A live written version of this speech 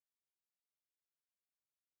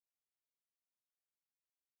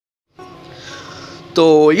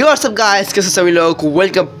तो यो सब गाइस कैसे सभी लोग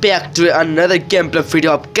welcome back to another game play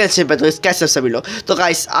video of Genshin impact. तो कैसे सभी लोग तो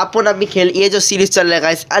गाइस आप लोग अभी खेल ये जो सीरीज चल रहा है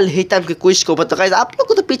गाइस अल्हितम के क्विज के ऊपर। तो गाइस आप लोग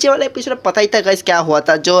को तो पीछे वाले एपिसोड में पता ही था गाइस क्या हुआ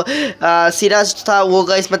था। जो सिराज था वो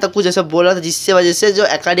गाइस मतलब कुछ ऐसा बोला था जिससे वजह से जो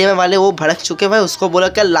एकेडमी वाले वो भड़क चुके भाई। उसको बोला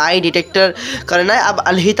क्या लाई डिटेक्टर करना है। अब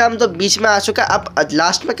अल्हितम तो बीच में आ चुका है। अब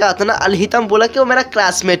लास्ट में क्या होता है ना, अल्हितम बोला कि वो मेरा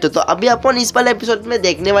क्लासमेट है। तो अभी अपन इस वाले एपिसोड में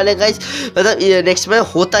देखने वाले गाइस मतलब नेक्स्ट में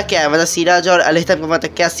होता क्या है, मतलब सिराज और अल्हितम का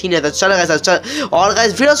मतलब क्या सीन है। तो चलो गाइस चल और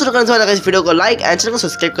गाइस वीडियो शुरू करने से पहले गाइस वीडियो को लाइक एंड चैनल को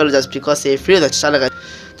सब्सक्राइब कर लो जस्ट बिकॉज़ ये वीडियो अच्छा लगा।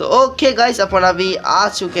 तो ओके गाइस अपन अभी आ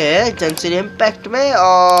चुके हैं जेंशिन इम्पैक्ट में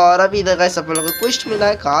और अभी इधर गाइस अपन लोगों को क्वेस्ट मिला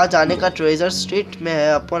है कहाँ जाने का। ट्रेजर स्ट्रीट में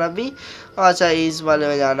है अपन अभी। अच्छा इस वाले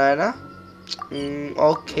में जाना है ना।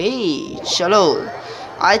 ओके चलो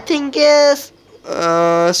आई थिंक ये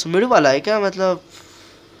सुमिर वाला है क्या, मतलब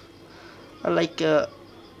लाइक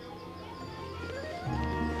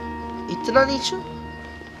इतना नीचे।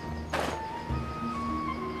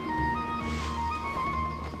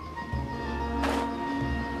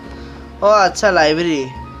 ओ अच्छा लाइब्रेरी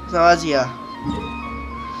समझ गया।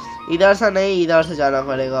 इधर से नहीं इधर से जाना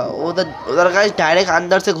पड़ेगा। उधर उधर गाइस डायरेक्ट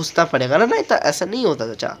अंदर से घुसना पड़ेगा ना। नहीं तो ऐसा नहीं होता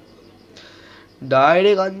चाचा,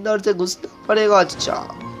 डायरेक्ट अंदर से घुसना पड़ेगा। अच्छा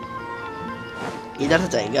इधर से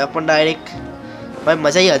जाएंगे अपन डायरेक्ट भाई,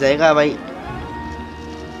 मजा ही आ जाएगा भाई।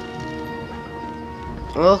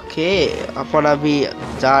 ओके अपन अभी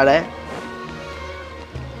जा रहे हैं।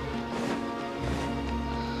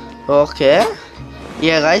 ओके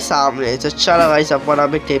ये गाइस सामने। तो चलो गाइस अपन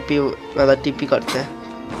अभी टीपी मतलब टीपी करते हैं।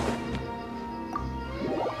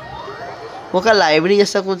 वो क्या लाइब्रेरी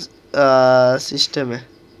जैसा कुछ सिस्टम है।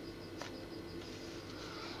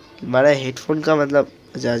 हमारा हेडफोन का मतलब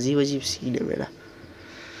अजीब अजीब सीन है मेरा।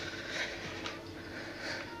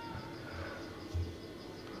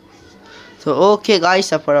 तो ओके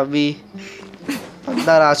गाइस अपन अभी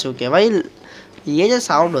अंदर आ चुके हैं भाई। ये जो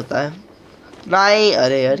साउंड होता है नहीं,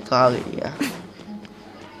 अरे यार कहाँ गई यार।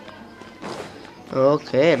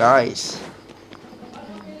 Okay nice.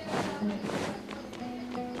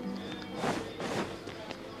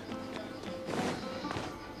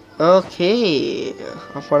 ओके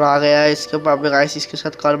अपन आ गया है इसके ऊपर गाइस। इसके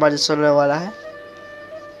साथ कॉन्वर्सेशन होने वाला है।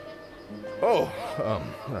 Oh,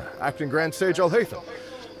 Acting Grand Sage Alhitam.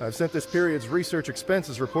 I've sent this period's research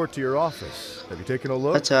expenses report to your office. Have you taken a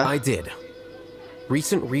look? अच्छा I did.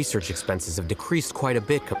 Recent research expenses have decreased quite a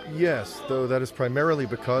bit. Yes, though that is primarily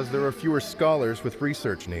because there are fewer scholars with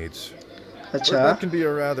research needs. But अच्छा that can be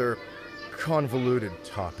a rather convoluted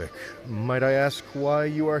topic. Might I ask why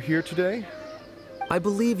you are here today? I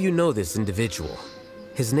believe you know this individual.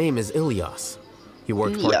 His name is Ilias. He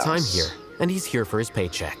worked part-time Yes. here, and he's here for his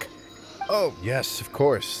paycheck. Oh, yes, of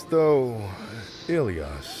course. Though,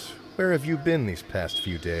 Ilias, where have you been these past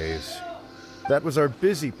few days? That was our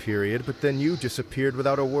busy period, but then you disappeared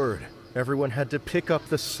without a word. Everyone had to pick up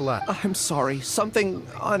the slack. I'm sorry, something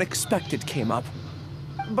unexpected came up.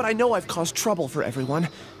 But I know I've caused trouble for everyone.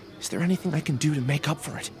 Is there anything I can do to make up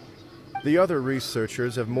for it? The other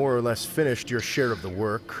researchers have more or less finished your share of the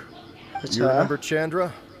work. You remember Chandra?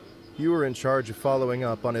 You were in charge of following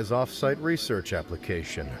up on his off-site research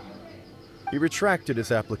application. He retracted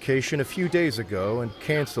his application a few days ago and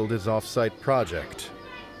cancelled his off-site project.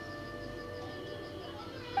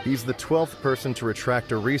 He's the 12th person to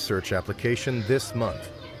retract a research application this month.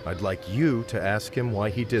 I'd like you to ask him why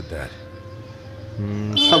he did that.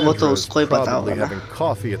 Chandra's probably having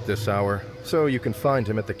coffee at this hour, so you can find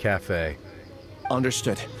him at the cafe.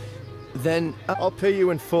 Understood. Then I'll pay you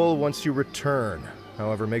in full once you return.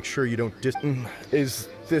 However, make sure you don't Is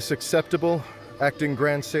this acceptable, Acting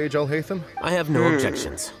Grand Sage Alhitam? I have no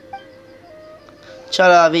objections.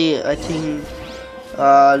 चलो अभी I think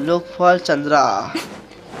look for Chandra.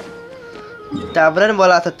 टबरेन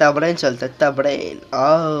बोला था, टबरेन चलता है। टबरेन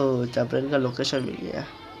ओह टबरेन का location मिल गया।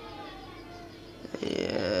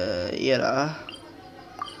 ये रहा।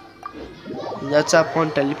 अच्छा अपन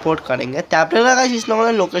टेलीपोर्ट करेंगे। टबरेन का गाइस इस लोगों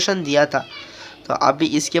ने लोकेशन दिया था। तो अभी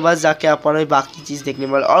इसके बाद जाके अपन बाकी चीज़ देखने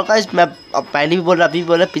वाले। और गाइस मैं अब पहले भी बोल रहा अभी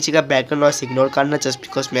बोला पीछे का बैकग्राउंड नॉइस इग्नोर करना जस्ट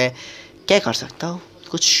बिकॉज मैं क्या कर सकता हूँ,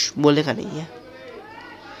 कुछ बोलने का नहीं है।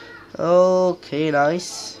 ओके नाइस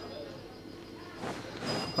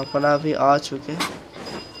अपन अभी आ चुके।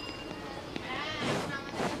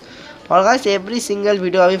 और गाइस एवरी सिंगल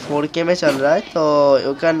वीडियो अभी 4K में चल रहा है तो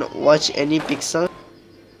you can watch any pixel.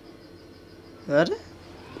 अरे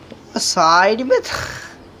साइड में था,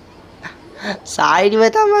 साइड में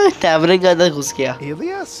था, मैं टैबलेट के अंदर घुस गया।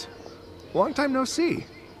 Ilias? Long time no see.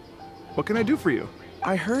 What can I do for you?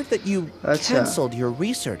 I heard that you canceled your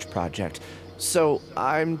research project, so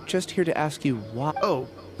I'm just here to ask you why. Oh,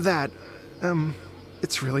 that.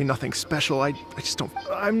 It's really nothing special. I just don't...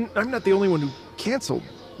 I'm not the only one who canceled,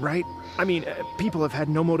 right? I mean, people have had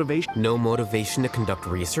no motivation. No motivation to conduct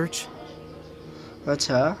research?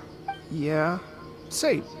 अच्छा Yeah.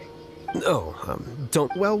 Say, Oh,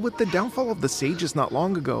 don't... well, with the downfall of the sages not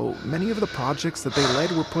long ago, many of the projects that they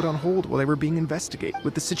led were put on hold while they were being investigated.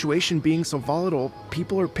 With the situation being so volatile,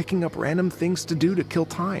 people are picking up random things to do to kill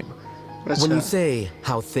time. When you say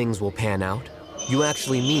how things will pan out, you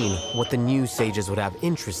actually mean what the new sages would have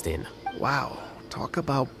interest in. Wow, talk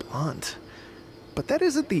about blunt. But that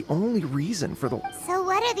isn't the only reason for the... So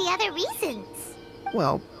what are the other reasons?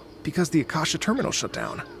 Well, because the Akasha terminal shut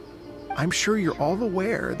down. I'm sure you're all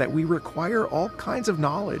aware that we require all kinds of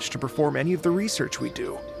knowledge to perform any of the research we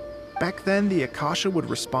do. Back then, the Akasha would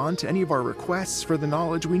respond to any of our requests for the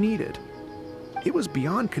knowledge we needed. It was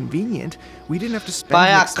beyond convenient. We didn't have to spend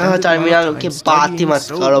an extended amount of time studying,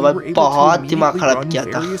 so we were able to immediately run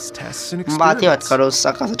various tests and experiments.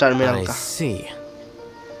 I see.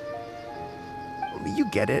 You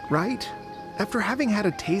get it, right? After having had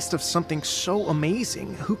a taste of something so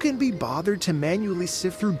amazing, who can be bothered to manually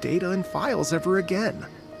sift through data and files ever again?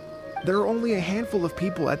 There are only a handful of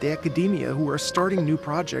people at the academia who are starting new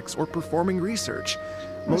projects or performing research.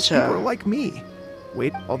 Most people are like me.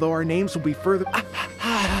 Wait, although our names will be further...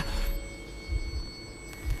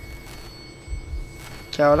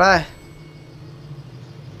 क्या हो रहा है?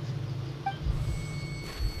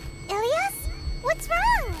 Ilias? What's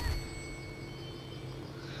wrong?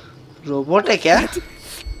 Robot है क्या?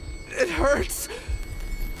 It hurts.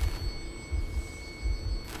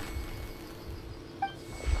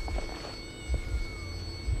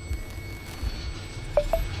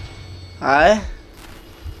 हाय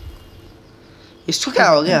इसको क्या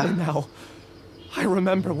हो गया? Now, I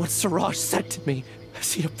remember what Siraj said to me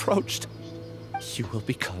as he approached. You will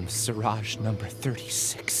become Siraj number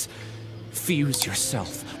 36. Fuse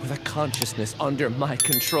yourself with a consciousness under my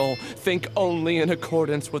control. Think only in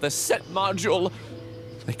accordance with a set module.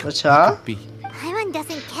 अच्छा Paimon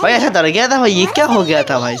doesn't care. भाई ऐसा डर गया था भाई ये क्या हो गया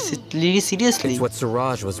था भाई seriously It's what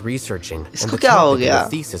Siraj was researching. इसको क्या हो गया?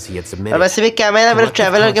 Thesis he had और submitted. वैसे भी कैमरा मेरे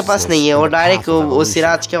ट्रैवलर के पास नहीं है वो डायरेक्ट वो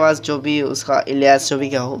सिराज के पास जो भी उसका इलियास जो भी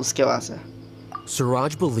क्या हो उसके पास है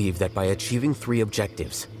Siraj believed that by achieving 3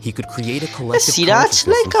 objectives, he could create a collective Siraj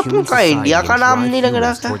consciousness like in human अपने का society इंडिया and का नाम drive नहीं लग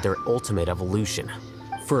रहा humans था toward their ultimate evolution.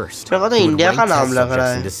 First, मेरे को तो he would इंडिया rank का test नाम लग रहा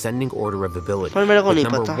subjects in है descending order of ability, पर मेरे को with नहीं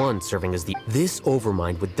number पता 1 serving as the... This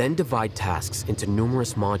overmind would then divide tasks into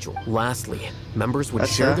numerous modules. Lastly, members would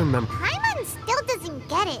share their Paimon still doesn't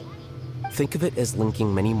get it. Think of it as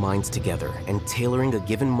linking many minds together and tailoring a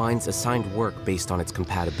given mind's assigned work based on its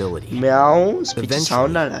compatibility. म्याऊ speech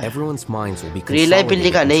sound आ Eventually, रहा है everyone's minds will be Reliability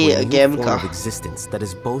consolidated का नहीं into a new game form का of existence that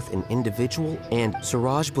is both an individual and...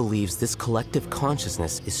 Siraj believes this collective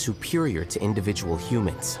consciousness is superior to individual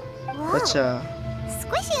humans. Whoa. अच्छा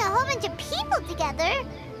Squishing a whole bunch of people together.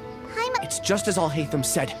 Paimon. It's just as Alhitam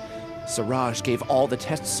said. Siraj gave all the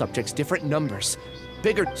test subjects different numbers.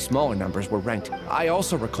 Bigger, smaller numbers were ranked. I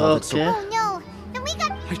also recall that Okay. Oh no. Then we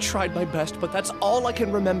got. I tried my best, but that's all I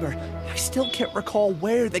can remember. I still can't recall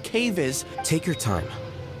where the cave is. Take your time.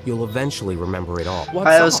 You'll eventually remember it all.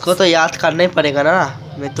 भाई What's उसको off? तो याद करना ही पड़ेगा ना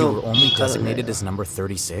मैं तो You were only designated as number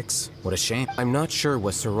 36? What a shame. I'm not sure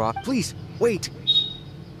what Siraj... Please, wait.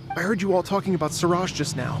 I heard you all talking about Siraj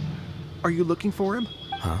just now. Are you looking for him?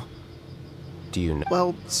 Huh? Do you know?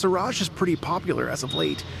 Well, Siraj is pretty popular as of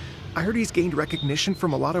late. I heard he's gained recognition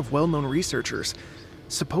from a lot of well-known researchers.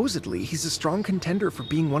 Supposedly, he's a strong contender for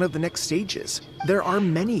being one of the next stages. There are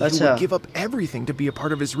many who Acha. would give up everything to be a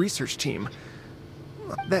part of his research team.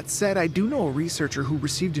 That said, I do know a researcher who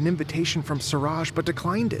received an invitation from Siraj but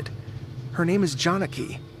declined it. Her name is Janaki.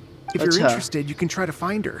 If you're Acha. interested, you can try to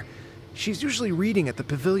find her. She's usually reading at the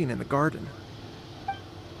pavilion in the garden.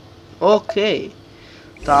 Okay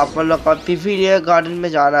तो आप लोग का पीवीलिया garden में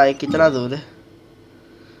जाना है कितना दूर है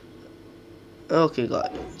ओके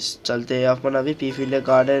गाइस चलते हैं अपन अभी पीवीलिया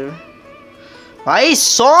गार्डन में भाई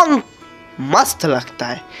सॉन्ग मस्त लगता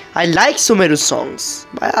है आई लाइक सुमेरु सॉन्ग्स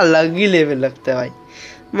भाई अलग ही लेवल लगता है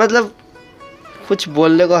भाई मतलब कुछ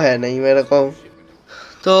बोलने को है नहीं मेरे को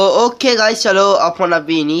तो ओके गाइस चलो अपन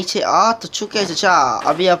अभी नीचे आ तो चुके हैं चाचा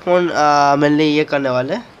अभी अपन मेरे लिए ये करने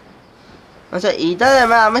वाले हैं अच्छा इधर है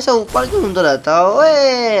मैं हमेशा ऊपर क्यों घूमता रहता हूँ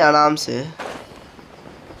ओए आराम से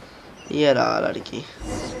ये रहा लड़की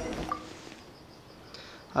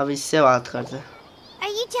अब इससे बात करते हैं Are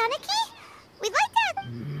you Janaki? We'd like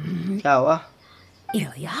that. क्या हुआ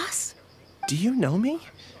Ilias? Do you know me?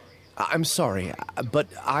 I'm sorry, but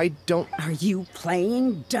I don't... Are you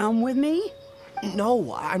playing dumb with me?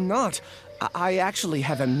 No, I'm not. I actually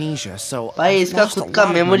have amnesia, so भाई I've इसका lost a खुद का lot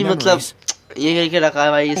of my memory मतलब memories. ये करके रखा है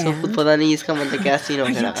भाई, इसको खुद पता नहीं इसका मतलब क्या सीन हो Are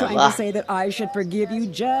you गया। trying to say that I should forgive you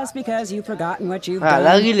just because you've forgotten what you've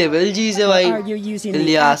अलग done? ही लेवल चीज है Or भाई। are you using the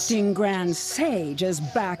Ilyas acting grand sage as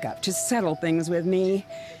backup to settle things with me?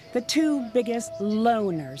 The two biggest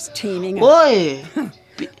loners teaming up. ओए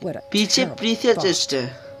What a पीछे terrible प्रीथियस्ट है।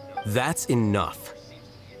 That's enough.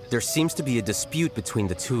 There seems to be a dispute between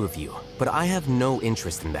the two of you, but I have no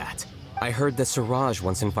interest in that. I heard that Siraj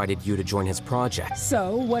once invited you to join his project. So,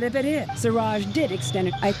 what if it is? Siraj did extend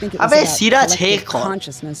it. I think it was अबे about Siraj है collective कौन?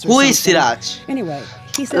 consciousness or Who is something. Siraj? Anyway,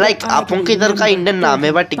 he said Like that I upon could के इधर का remember Indian नाम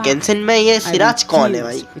है, but 35. Genshin में ये I सिराज कौन है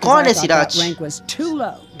भाई? refused because कौन I है thought Siraj? that rank was too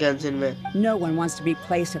low. Genshin में No one wants to be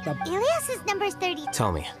placed at the... Ilias is number 30.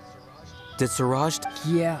 Tell me, did Siraj...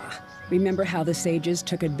 Yeah. Remember how the sages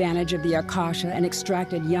took advantage of the Akasha and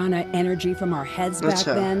extracted Yana energy from our heads back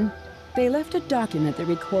Acha. then? They left a document that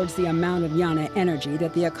records the amount of Yana energy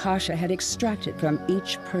that the Akasha had extracted from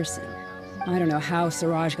each person. I don't know how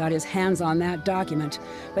Siraj got his hands on that document,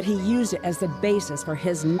 but he used it as the basis for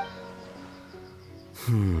his...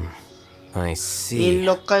 I in see.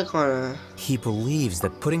 लोग का कौन है? He believes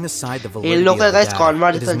that putting aside the in validity लोग of का the guys data,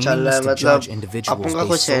 conversation it is चल रहा है, meaningless to मतलब judge individuals अपन का based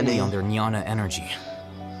कुछ है solely नहीं। on their jnana energy.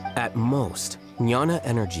 At most, jnana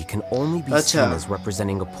energy can only be Acha. seen as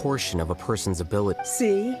representing a portion of a person's ability.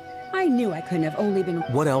 See? I knew I couldn't have only been...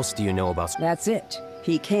 What else do you know about... That's it.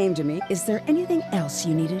 He came to me. Is there anything else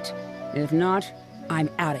you needed? If not, I'm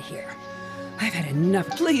out of here. I've had enough.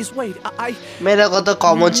 Please wait. I मेरे को तो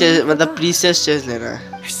common chase मतलब precious chase लेना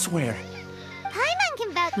है। swear. Paimon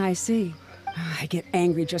can vouch. I see. I get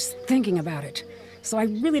angry just thinking about it. So I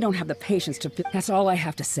really don't have the patience to... That's all I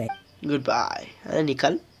have to say. Goodbye. अरे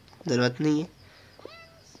निकल, जरूरत नहीं है।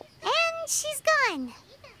 And she's gone.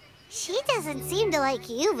 She doesn't seem to like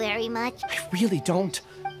you very much. I really don't.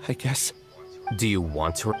 I guess. Do you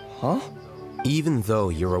want to... Huh? Even though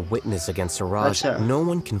you're a witness against Siraj, Acha. no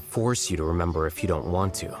one can force you to remember if you don't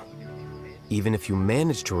want to. Even if you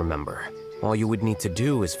manage to remember, all you would need to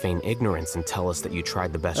do is feign ignorance and tell us that you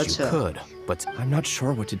tried the best you Acha. could. But I'm not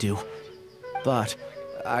sure what to do. But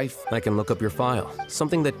I can look up your file.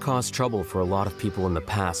 Something that caused trouble for a lot of people in the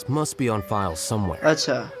past must be on file somewhere.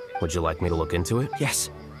 अच्छा Would you like me to look into it? yes,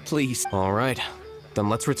 please. All right. Then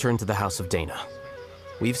let's return to the House of Dana.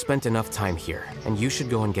 We've spent enough time here, and you should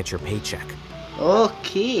go and get your paycheck.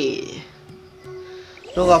 Okay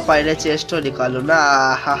लोग आप पहले chest निकालो ना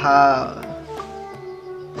हाहा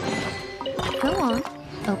Go on,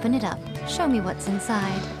 open it up. Show me what's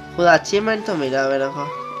inside. खुद achievement तो मिला मेरे को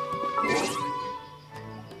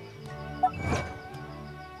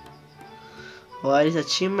What is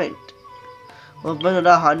achievement? Open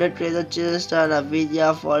the 100 treasure chest and a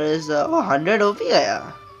Vidya forest. Oh, 100 हो भी गया.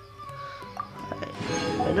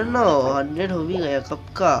 I don't know. 100 हो भी गया कब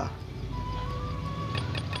का?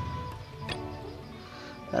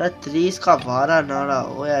 अरे 30 का 12 नारा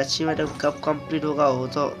वो achievement कब complete होगा वो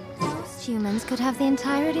तो Most humans could have the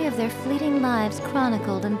entirety of their fleeting lives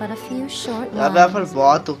chronicled in but a few short यहाँ पे फिर lines.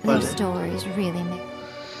 बहुत ऊपर Their है stories really make.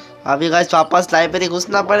 अभी गाइस वापस लाइब्रेरी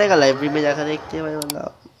घुसना पड़ेगा लाइब्रेरी में जाकर देखते हैं भाई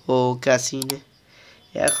मतलब ओ क्या सीन है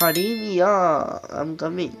एकेडमिया आई एम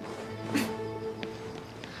कमिंग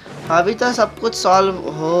अभी तो सब कुछ सॉल्व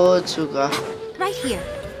हो चुका Right here.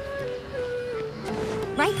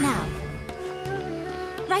 Right now.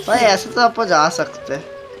 Right भाई here. ऐसे तो अपन जा सकते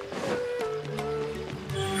हैं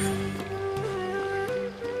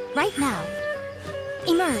Right now.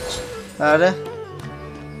 Emerge. अरे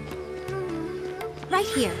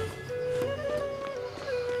Right here.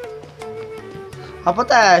 अब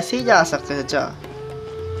पता है ऐसे ही जा सकते हैं अच्छा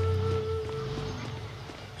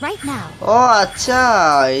Right now. ओ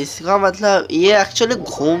अच्छा इसका मतलब ये एक्चुअली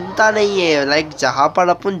घूमता नहीं है लाइक जहाँ पर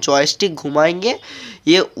अपन जॉयस्टिक घुमाएंगे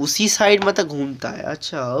ये उसी साइड मतलब घूमता है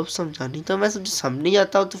अच्छा अब समझा नहीं तो मैं समझ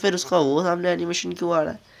जाता हूँ तो फिर उसका वो सामने एनिमेशन क्यों आ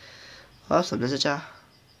रहा है अब समझे चाचा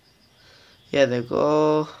ये देखो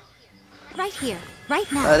Right here.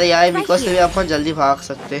 Right now. अरे यार Right बिकॉज से भी here. अपन जल्दी भाग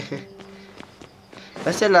सकते हैं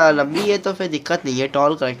वैसे लंबी है तो फिर दिक्कत नहीं है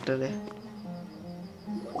टॉल करेक्टर है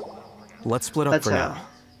Let's split up for अच्छा now.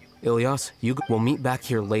 Ilyas, we'll meet back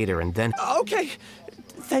here later and then... Okay.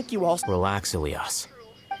 Thank you all. Relax, Ilyas.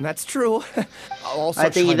 That's true. I'll also I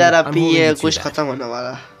think try इधर to- अभी holding ये you to कुछ that. खत्म होने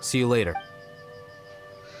वाला See you later.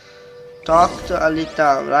 Talk to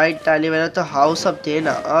अलिताम right elevator तो house of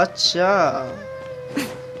देना अच्छा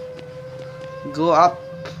गो अप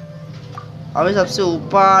अभी सबसे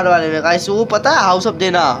ऊपर वाले में गाइस वो पता है हाउस ऑफ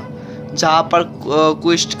देना जहाँ पर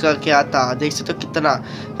क्विस्ट करके आता देख सकते हो कितना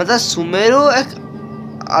मतलब सुमेरु एक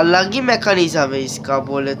अलग ही मैकेनिज्म है इसका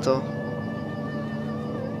बोले तो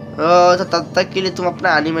तब तक के लिए तुम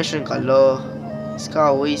अपना एनिमेशन कर लो इसका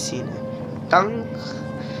वही सीन है टंक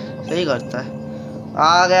सही करता है।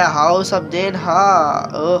 आ गया हाउस ऑफ देन। हाँ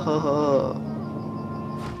ओहो हो,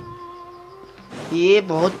 ये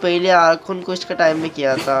बहुत पहले आर्कुन को इसका टाइम में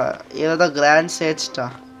किया था। ये था ग्रैंड सेज था।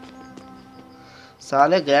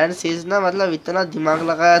 साले ग्रैंड सेज ना मतलब इतना दिमाग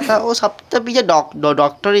लगाया था। वो सबसे पीछे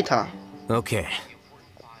डॉक्टर ही था। Okay.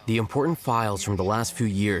 The important files from the last few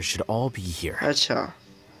years should all be here. अच्छा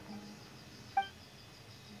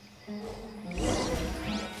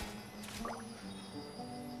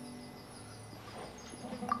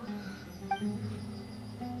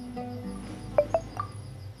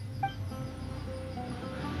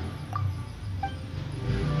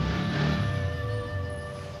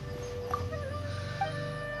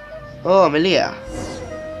ओ मिल गया।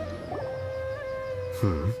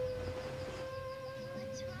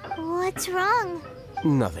 What's wrong?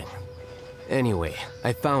 Nothing. Anyway,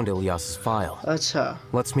 I found Ilyas's file. अच्छा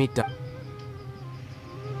Let's meet down.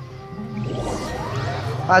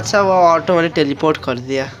 अच्छा वो ऑटो मैंने टेलीपोर्ट कर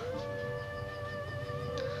दिया।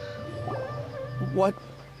 What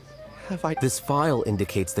have I... This file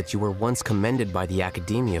indicates that you were once commended by the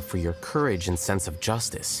academia for your courage and sense of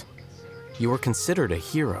justice. You were considered a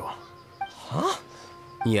hero. Huh?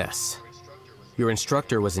 Yes. Your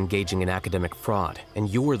instructor was engaging in academic fraud, and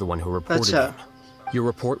you were the one who reported Acha. him. Your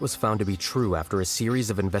report was found to be true after a series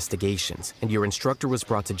of investigations, and your instructor was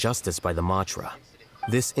brought to justice by the Matra.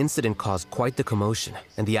 This incident caused quite the commotion,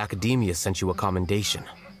 and the academia sent you a commendation.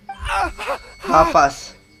 वापस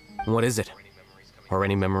What is it? Are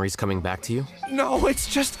any memories coming back to you? No, it's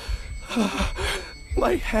just...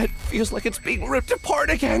 my head feels like it's being ripped apart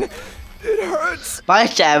again. It hurts. भाई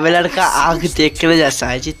traveller का आग देखने जैसा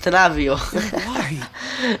है जितना भी हो। Why?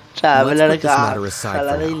 ट्रैवलर Let's put का this आग matter aside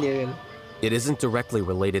साला for नहीं now. Level. It isn't directly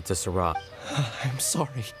related to Sarah. I'm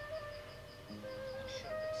sorry.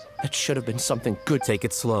 It should have been something good. Take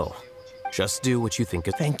it slow. Just do what you think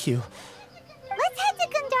is... Thank you. Let's head to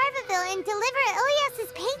Gandharvaville and deliver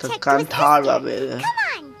Ilyas's paycheck to his Gandharvaville. sister. Come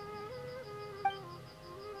on.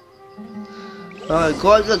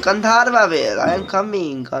 Go to Gandharvaville. I am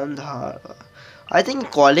coming. Gandharva. I think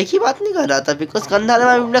college की बात नहीं कर रहा था because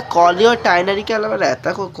गंधारवा में college और टाइनरी के अलावा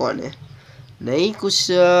रहता कोई कौन है? नहीं कुछ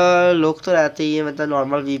लोग तो रहते ही है मतलब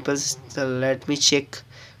normal peoples. Let me check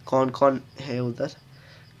कौन कौन है उधर।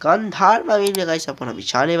 गंधारवा में गाइस अपन अभी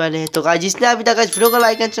जाने वाले हैं। तो गाइस जिसने अभी तक गाइस वीडियो को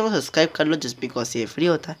लाइक एंड चैनल को सब्सक्राइब कर लो जस्ट बिकॉज ये फ्री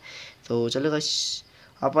होता है। तो चलो गाइस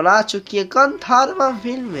अपन आ चुकी है गंधारवा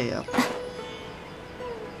फिल्म में। अब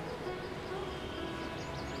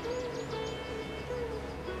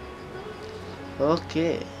ओके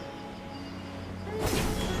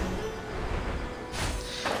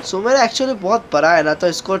सो मेरा एक्चुअली बहुत बड़ा है ना तो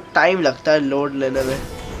इसको टाइम लगता है लोड लेने में।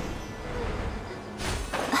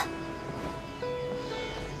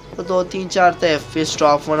 तो 2-3-4 तो FPS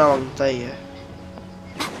ड्रॉप होना मांगता ही है।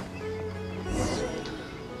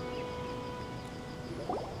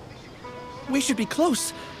 We should be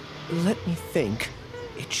close. Let me think.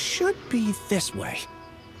 It should be this way.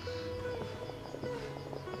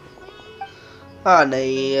 हाँ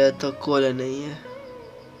नहीं ये तो कोल नहीं है।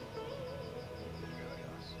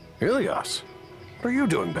 Ilyas, what are you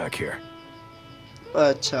doing back here?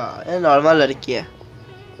 अच्छा ये नॉर्मल लड़की है।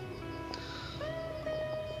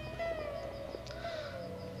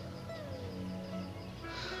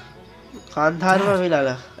 गांधारवा भी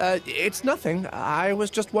लाला। It's nothing. I was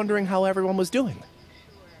just wondering how everyone was doing.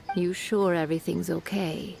 You sure everything's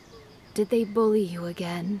okay? Did they bully you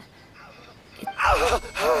again?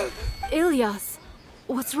 Ilyas,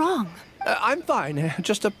 what's wrong? I'm fine.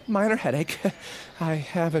 Just a minor headache. I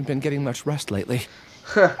haven't been getting much rest lately.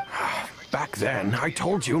 Back then, I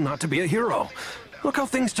told you not to be a hero. Look how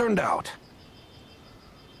things turned out.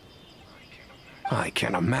 I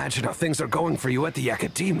can't imagine how things are going for you at the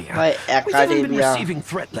academia. By We've even been academia. receiving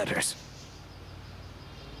threat letters.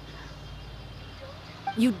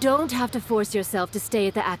 You don't have to force yourself to stay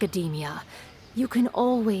at the academia. You can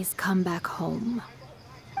always come back home.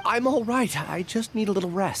 I'm all right. I just need a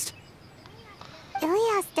little rest.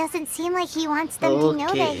 Ilyas doesn't seem like he wants them to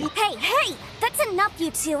know that he... Hey! That's enough,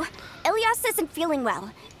 you two! Ilyas isn't feeling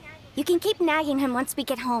well. You can keep nagging him once we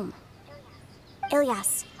get home.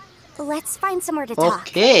 Ilyas, let's find somewhere to talk.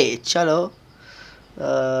 Okay, चलो।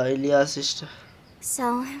 Ilyas sister.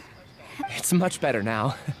 So... It's much better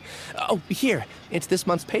now. Oh, here. It's this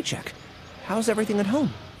month's paycheck. How's everything at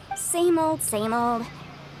home? Same old, same old.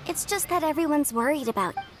 It's just that everyone's worried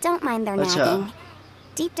about. Don't mind their nagging.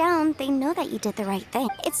 Deep down, they know that you did the right thing.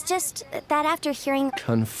 It's just that after hearing...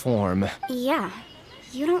 Conform. Yeah.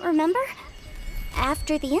 You don't remember?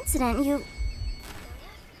 After the incident, you...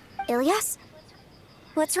 Ilyas?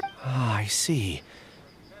 What's wrong? Ah, I see.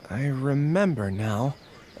 I remember now.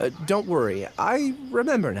 Don't worry, I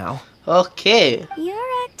remember now. Okay.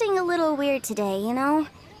 You're acting a little weird today, you know?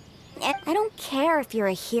 I don't care if you're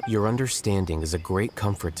a hero. Your understanding is a great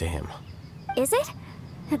comfort to him. Is it?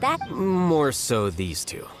 That... More so these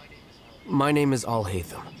two. My name is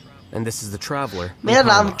Alhitam, and this is the traveler. मेरा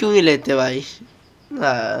नाम क्यों ही लेते भाई?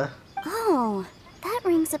 Oh, that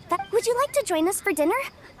rings a bell. Would you like to join us for dinner?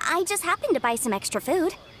 I just happened to buy some extra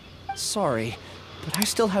food. Sorry, but I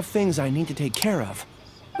still have things I need to take care of.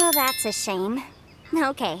 Well, that's a shame.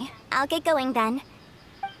 Okay, I'll get going then.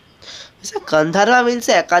 गंधर्व मिल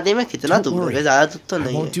से academy कितना दूर है? ज़्यादा दूर तो I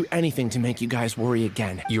नहीं won't है. do anything to make you guys worry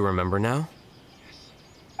again. You remember now?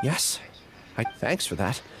 Yes. Thanks for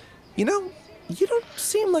that. You know, you don't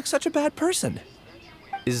seem like such a bad person.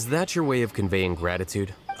 Is that your way of conveying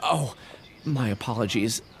gratitude? Oh, my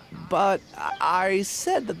apologies. But I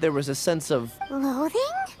said that there was a sense of...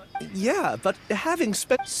 Loathing? Yeah, but having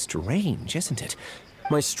strange, isn't it?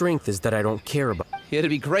 My strength is that I don't care about... It'd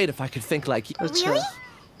be great if I could think like... Really?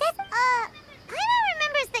 That's, Paimon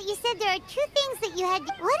remembers that you said there are two things that you had...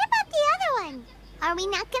 What about the other one? Are we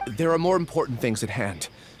not gonna... There are more important things at hand.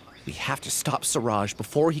 We have to stop Siraj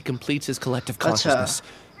before he completes his collective consciousness,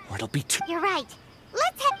 or it'll be too... You're right.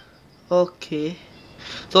 Let's head... Okay.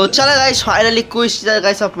 तो चला guys finally quiz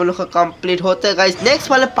guys आप लोग का complete होता है guys. Next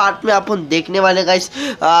वाले part में अपन देखने वाले गाइस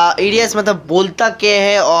एरियाज मतलब बोलता क्या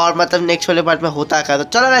है और मतलब नेक्स्ट वाले पार्ट में होता क्या. तो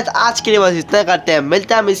चलो गाइस आज के लिए बस इतना करते हैं.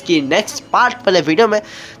 मिलते हैं हम इसकी नेक्स्ट पार्ट वाले वीडियो में.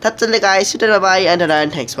 तब तक के लिए guys bye bye and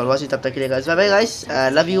thanks for watching. तब तक के लिए guys bye bye guys.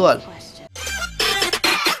 Love you all.